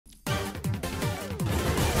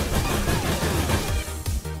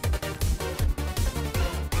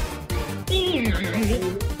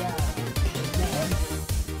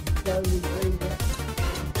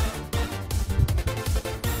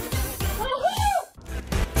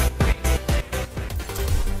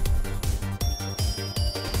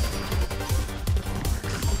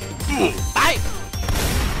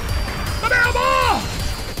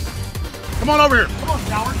on over here. Come on,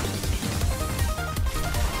 coward.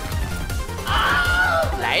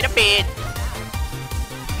 Light a bit.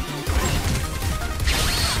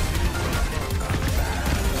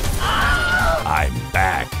 I'm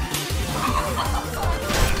back.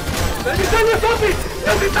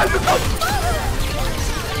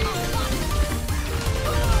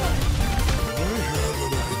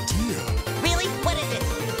 Really? What is it?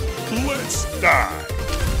 Let's die.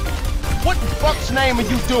 What in fuck's name are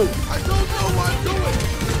you doing? I don't know what I'm doing.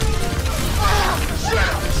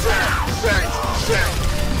 Shit.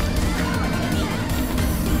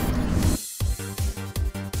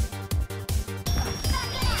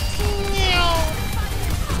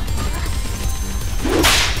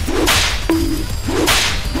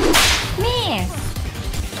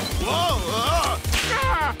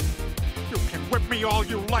 You can whip me all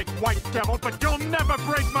you like, white devil, but you'll never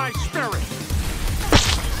break my spirit.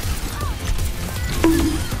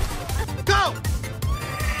 Go!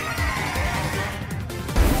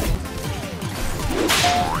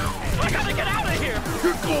 I gotta get out of here!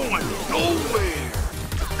 You're going nowhere.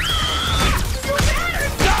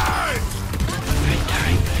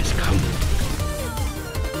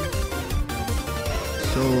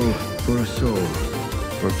 Soul for a soul,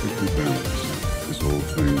 perfectly balanced. This whole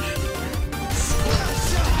thing should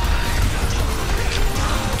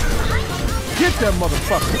Get that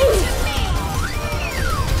motherfucker.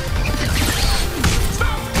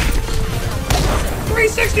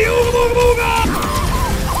 360 ooga booga booga!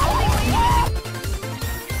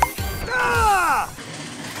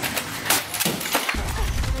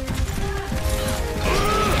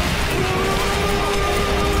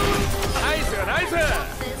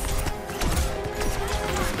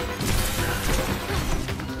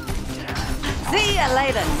 See ya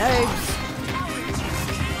later, noobs.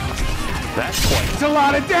 That's quite. It's a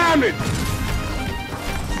lot of damage.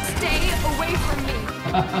 Stay away from me.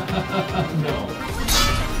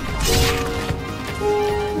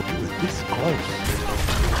 This close.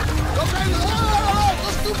 Okay,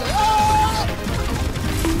 let's do it.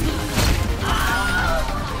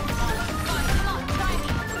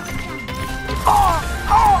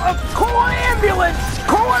 A call an ambulance!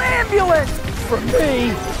 Call an ambulance! For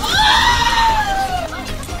me.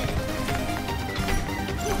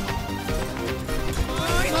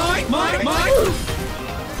 Mike!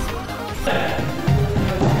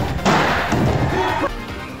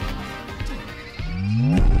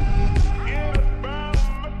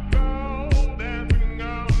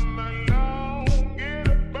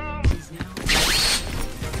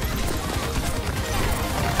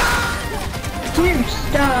 You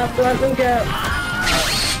stop, let me go.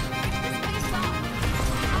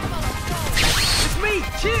 It's me!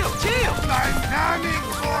 Chill! Dynamic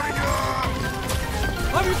warrior!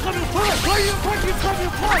 Let me come in front! Why you come in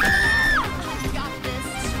front?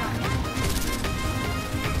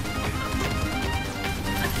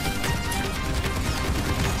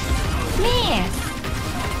 Miss.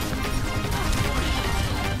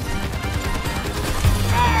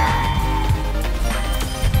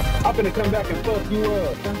 I'm gonna come back and fuck you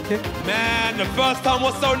up. Man, the first time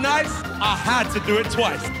was so nice, I had to do it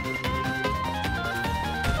twice.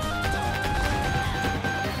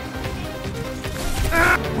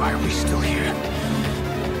 Why are we still here?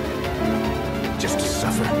 Just to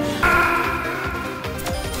suffer?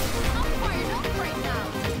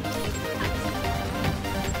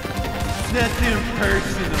 Nothing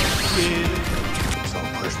personal, kid. It's all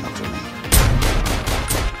personal to me.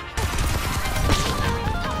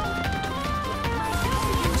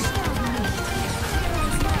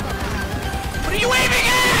 What are you waving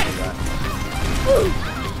at?